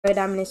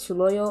Diamond is too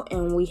loyal,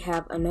 and we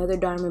have another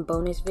Diamond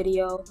bonus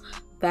video.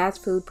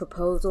 Fast food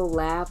proposal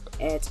laughed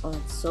at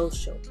on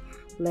social.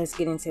 Let's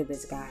get into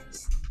this,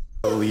 guys.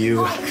 Will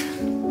you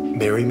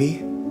marry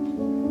me?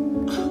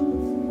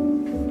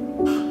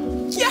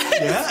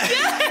 Yes! Yeah?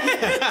 Yes!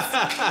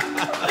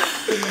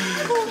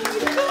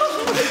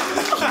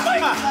 Oh my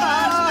god!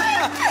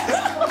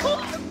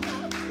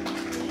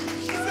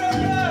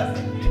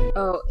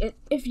 Oh,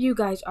 if you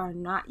guys are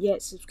not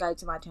yet subscribed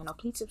to my channel,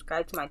 please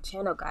subscribe to my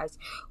channel, guys.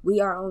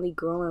 We are only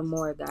growing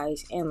more,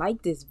 guys. And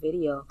like this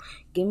video.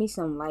 Give me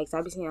some likes.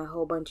 I've been seeing a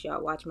whole bunch of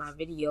y'all watch my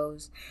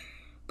videos,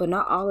 but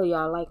not all of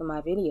y'all liking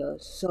my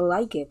videos. So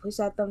like it. Push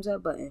that thumbs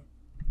up button.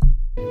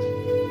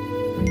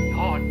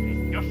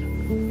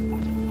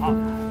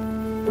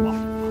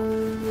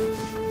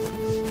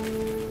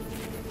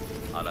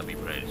 Allah be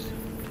praised.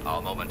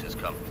 Our moment has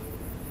come.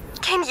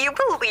 Can you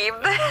believe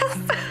this?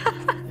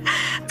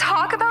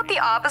 Talk about the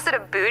opposite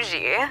of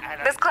bougie.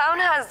 This clown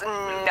has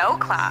no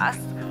class.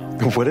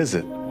 What is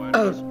it?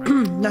 Oh,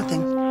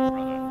 nothing.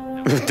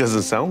 It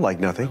doesn't sound like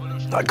nothing.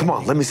 Come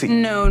on, let me see.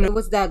 No. It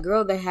was that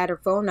girl that had her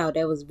phone out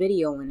that was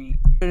videoing it.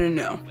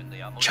 No.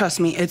 Trust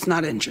me, it's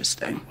not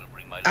interesting.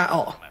 At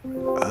all.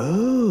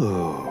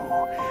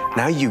 Oh,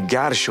 now you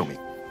gotta show me.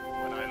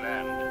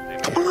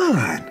 Come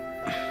on.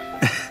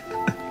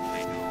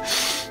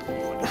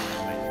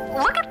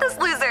 Look at this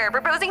loser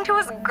proposing to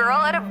his girl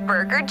at a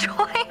burger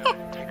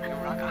joint.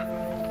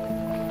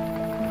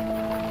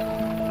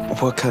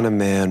 What kind of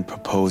man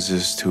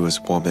proposes to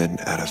his woman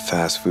at a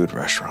fast food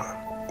restaurant?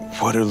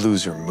 What a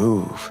loser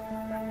move.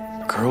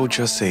 Girl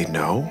just say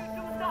no?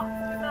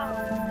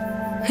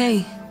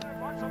 Hey,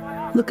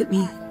 look at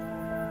me.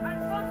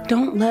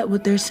 Don't let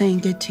what they're saying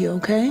get to you,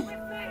 okay?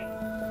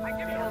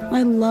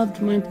 I loved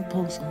my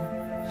proposal.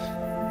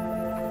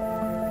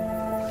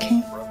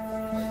 Okay?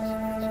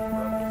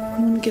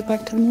 You want to get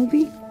back to the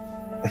movie?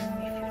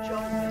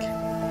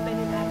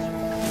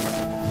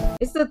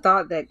 It's the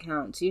thought that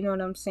counts. You know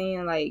what I'm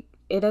saying? Like,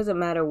 it doesn't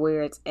matter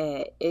where it's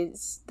at.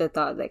 It's the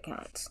thought that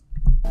counts.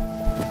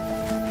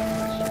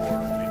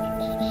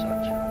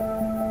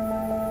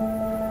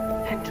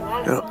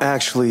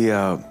 Actually,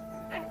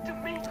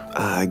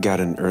 I got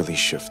an early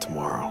shift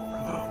tomorrow.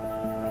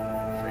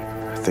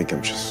 I think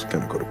I'm just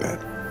gonna go to bed.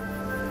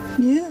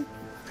 Yeah.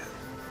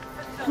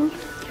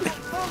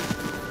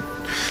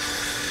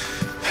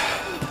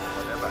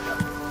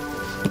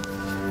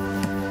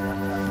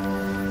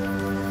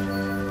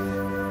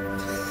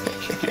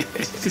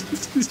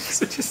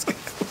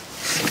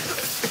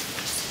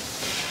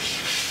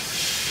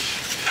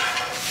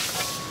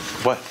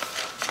 What?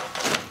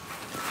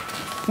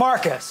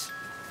 Marcus,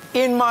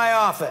 in my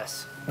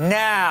office,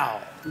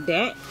 now.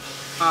 That,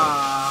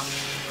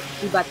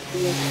 you about to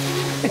be in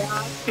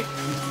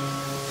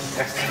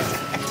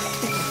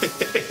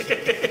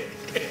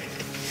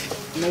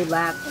and they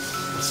laughing.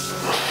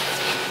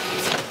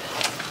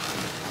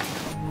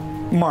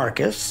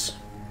 Marcus,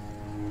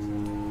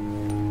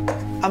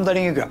 I'm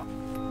letting you go.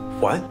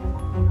 What?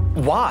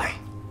 Why?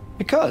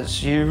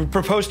 Because you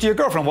proposed to your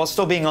girlfriend while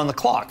still being on the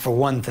clock, for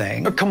one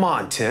thing. Come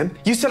on, Tim.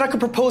 You said I could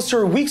propose to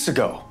her weeks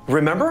ago.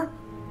 Remember?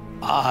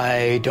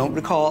 I don't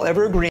recall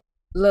ever agreeing.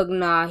 Look,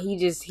 nah, he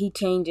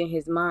changing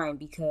his mind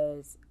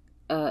because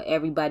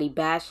everybody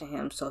bashing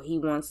him, so he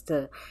wants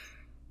to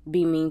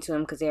be mean to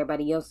him because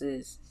everybody else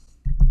is.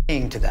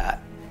 To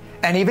that.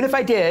 And even if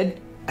I did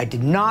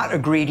not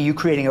agree to you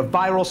creating a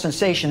viral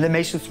sensation that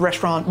makes this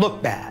restaurant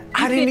look bad.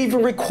 I didn't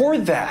even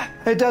record that.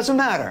 It doesn't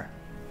matter.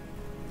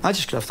 I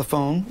just got off the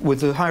phone with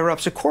the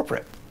higher-ups at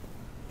corporate.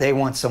 They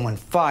want someone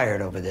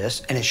fired over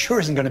this, and it sure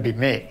isn't going to be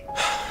me.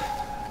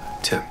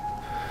 Tim,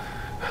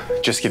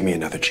 just give me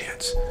another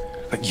chance.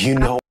 Like, you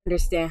know. I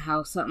understand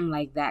how something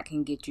like that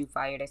can get you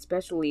fired,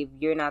 especially if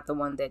you're not the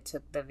one that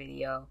took the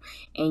video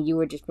and you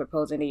were just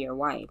proposing to your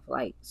wife.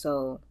 Like,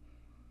 so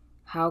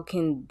how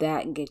can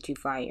that get you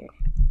fired?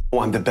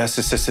 Oh, I'm the best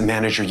assistant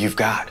manager you've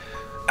got.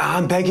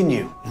 I'm begging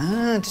you.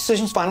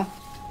 Decision's final.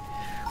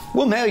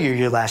 We'll mail you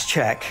your last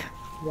check.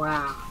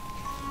 Wow.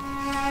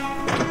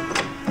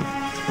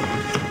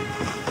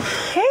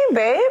 Hey,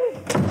 babe.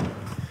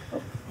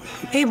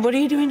 Babe, what are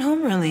you doing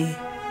home early?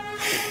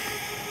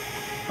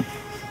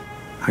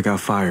 I got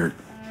fired.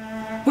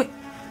 Wait,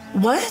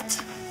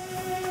 what?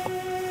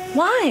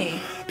 Why?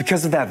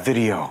 Because of that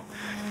video.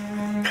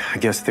 I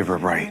guess they were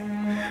right.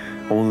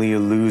 Only a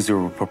loser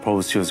will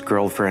propose to his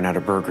girlfriend at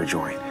a burger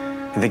joint,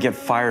 and they get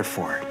fired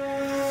for it.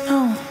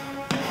 Oh,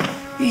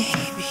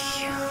 baby.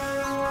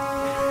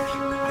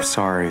 I'm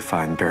sorry if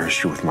I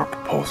embarrassed you with my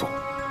proposal.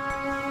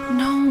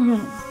 No,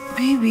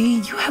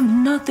 baby, you have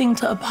nothing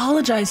to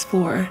apologize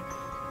for.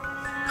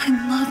 I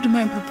loved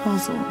my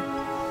proposal.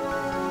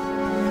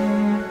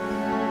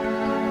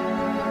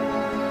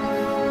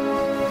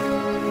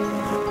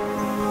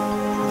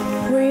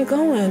 Where are you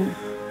going?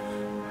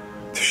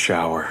 To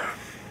shower.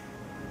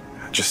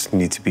 I just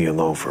need to be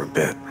alone for a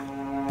bit.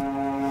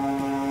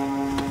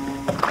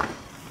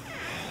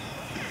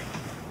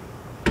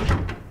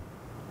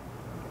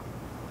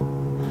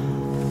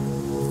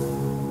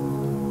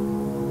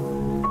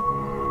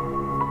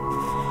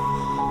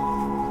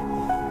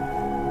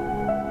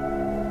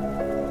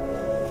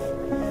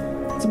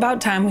 It's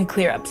about time we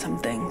clear up some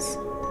things.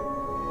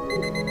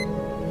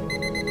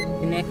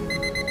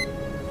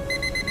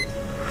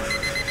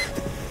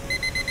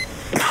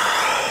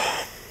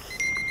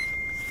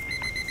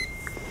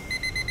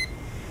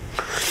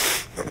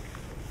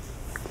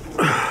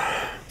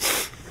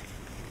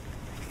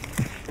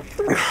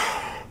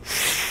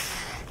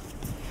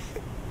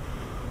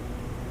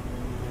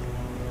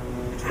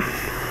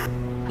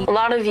 A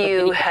lot of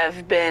you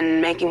have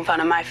been making fun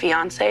of my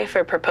fiance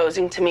for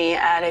proposing to me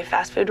at a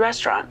fast food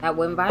restaurant. That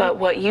went by. But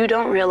what you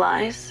don't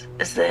realize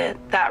is that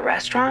that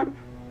restaurant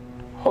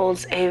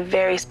holds a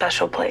very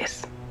special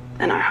place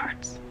in our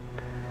hearts.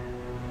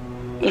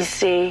 You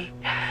see,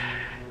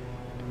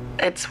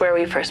 it's where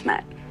we first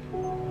met.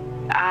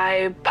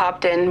 I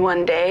popped in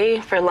one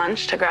day for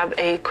lunch to grab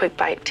a quick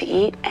bite to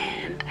eat,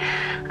 and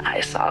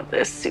I saw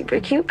this super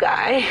cute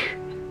guy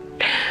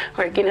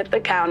working at the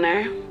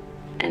counter.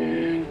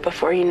 And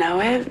before you know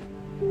it,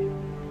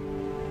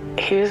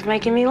 he was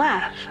making me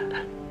laugh.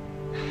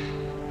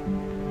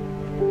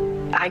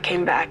 I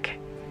came back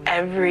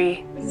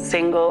every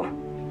single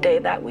day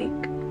that week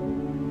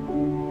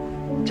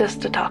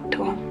just to talk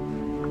to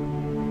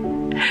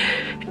him.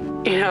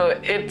 You know,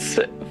 it's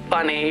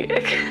funny.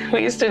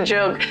 We used to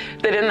joke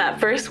that in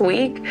that first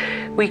week,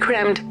 we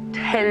crammed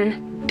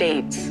 10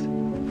 dates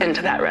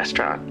into that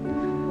restaurant.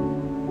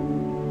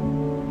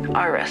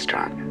 Our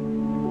restaurant.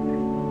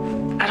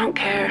 I don't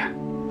care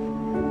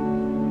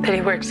that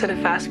he works at a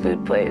fast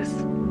food place.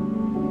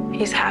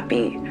 He's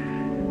happy.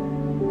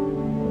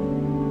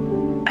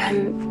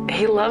 And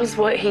he loves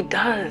what he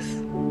does.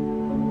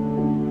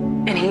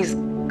 And he's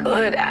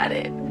good at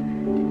it.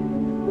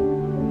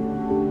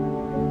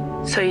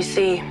 So you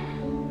see,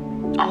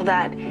 all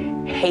that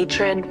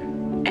hatred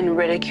and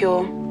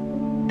ridicule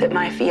that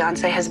my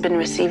fiance has been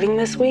receiving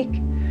this week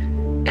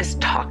is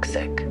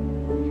toxic.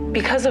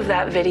 Because of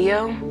that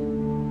video,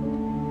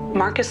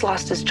 Marcus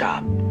lost his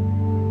job.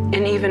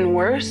 And even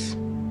worse,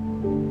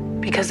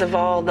 because of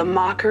all the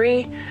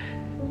mockery,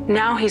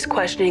 now he's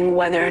questioning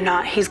whether or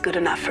not he's good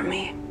enough for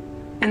me.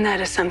 And that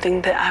is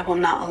something that I will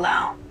not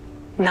allow.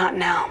 Not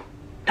now,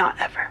 not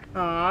ever.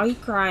 Aw, he's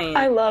crying.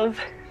 I love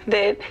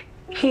that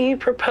he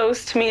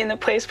proposed to me in the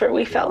place where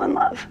we fell in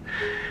love.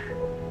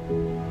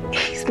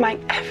 He's my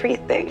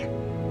everything,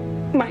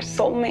 my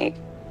soulmate.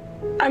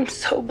 I'm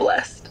so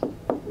blessed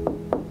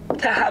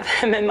to have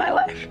him in my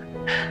life.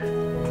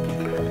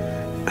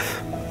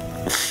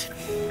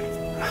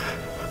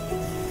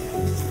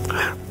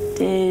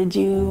 Did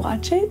you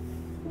watch it?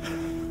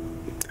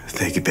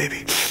 Thank you,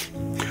 baby.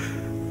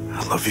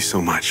 I love you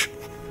so much.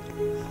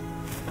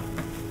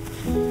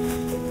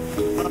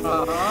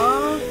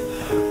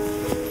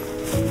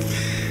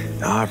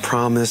 I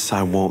promise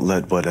I won't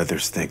let what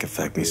others think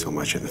affect me so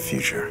much in the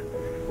future.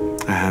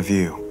 I have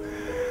you,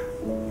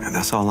 and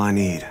that's all I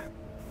need.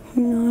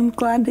 You know, I'm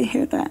glad to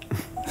hear that.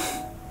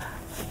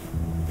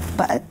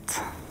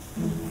 But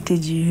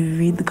did you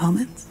read the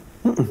comments?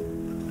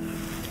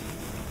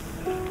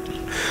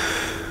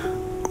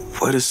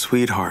 What a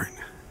sweetheart.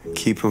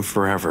 Keep him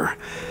forever.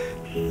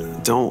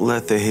 Don't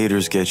let the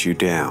haters get you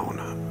down.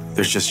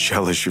 They're just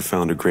jealous you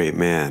found a great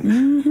man.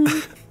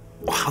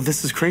 Mm-hmm. Wow,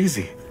 this is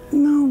crazy.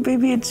 No,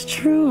 baby, it's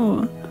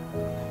true.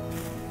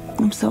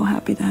 I'm so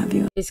happy to have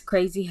you. It's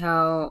crazy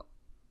how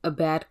a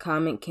bad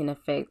comment can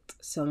affect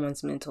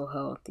someone's mental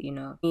health, you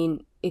know? I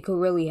mean, it could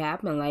really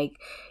happen. Like,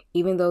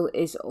 even though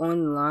it's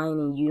online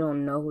and you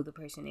don't know who the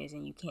person is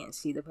and you can't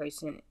see the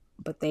person,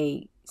 but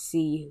they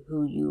see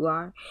who you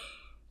are,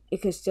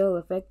 it could still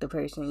affect the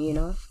person, you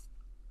know?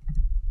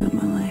 In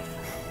my life.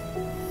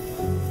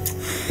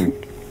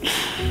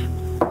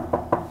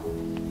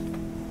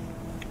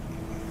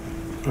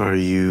 Are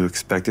you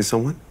expecting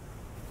someone?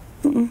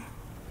 Mm-mm.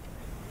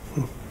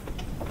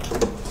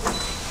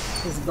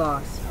 His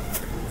boss.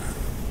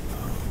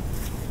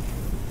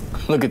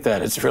 Look at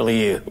that, it's really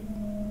you.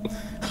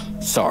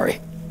 Sorry.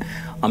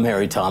 I'm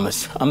Harry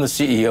Thomas. I'm the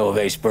CEO of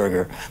Ace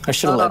Burger. I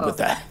should have led with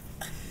that.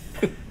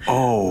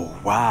 Oh,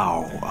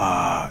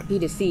 wow. He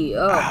the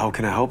CEO. How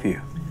can I help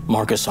you?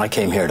 Marcus, I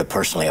came here to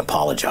personally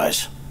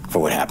apologize for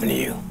what happened to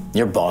you.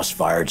 Your boss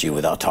fired you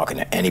without talking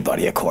to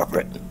anybody at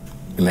corporate.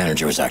 Your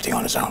manager was acting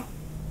on his own.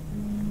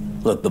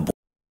 Look,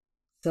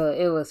 So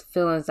it was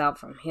feelings out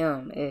from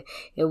him.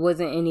 It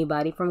wasn't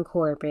anybody from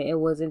corporate. It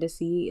wasn't the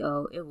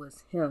CEO. It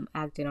was him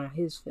acting on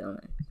his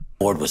feelings.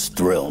 board was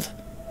thrilled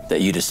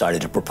that you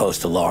decided to propose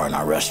to Laura in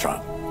our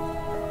restaurant.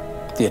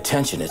 The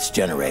attention it's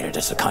generated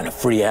is the kind of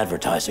free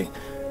advertising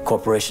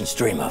corporations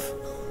dream of.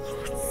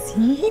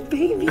 See,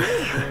 baby?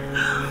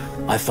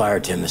 I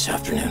fired Tim this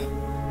afternoon.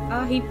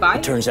 Oh, he fired?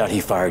 It turns out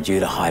he fired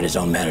you to hide his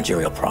own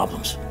managerial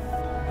problems.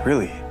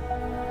 Really?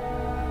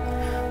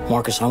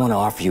 Marcus, I want to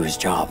offer you his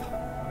job.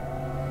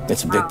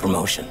 It's a big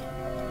promotion.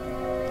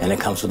 And it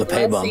comes with a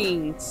pay bump.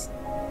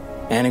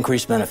 And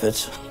increased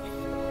benefits.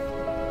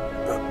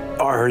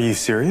 Are you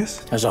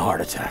serious? As a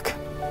heart attack.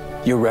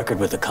 Your record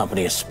with the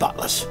company is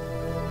spotless.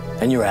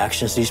 And your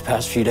actions these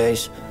past few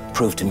days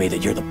prove to me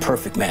that you're the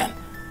perfect man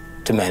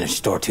to manage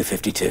Store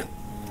 252.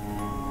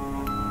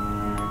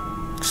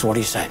 So what do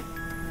you say?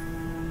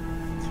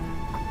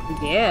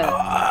 Yeah.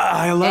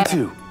 I love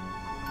to.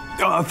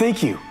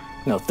 Thank you.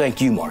 No,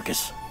 thank you,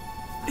 Marcus.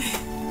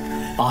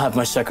 I'll have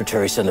my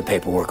secretary send the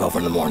paperwork over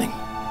in the morning.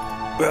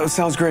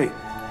 Sounds great.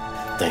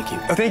 Thank you.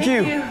 Thank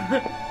you.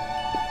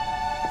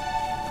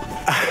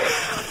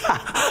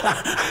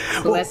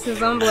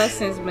 Blessings on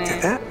blessings, man.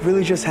 Did that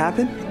really just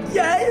happen?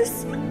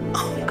 Yes.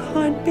 Oh my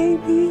God,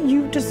 baby,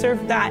 you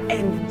deserve that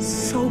and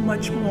so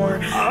much more.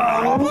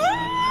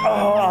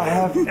 I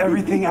have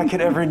everything I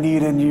could ever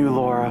need in you,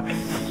 Laura.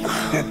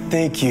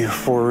 Thank you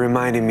for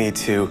reminding me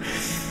to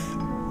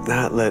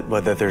not let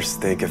what others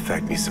think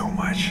affect me so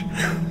much.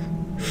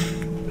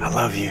 I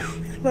love you.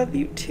 Love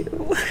you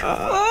too.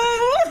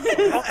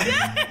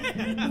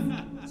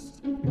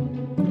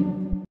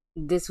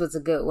 This was a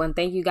good one.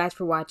 Thank you guys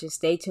for watching.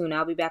 Stay tuned.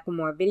 I'll be back with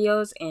more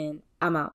videos, and I'm out.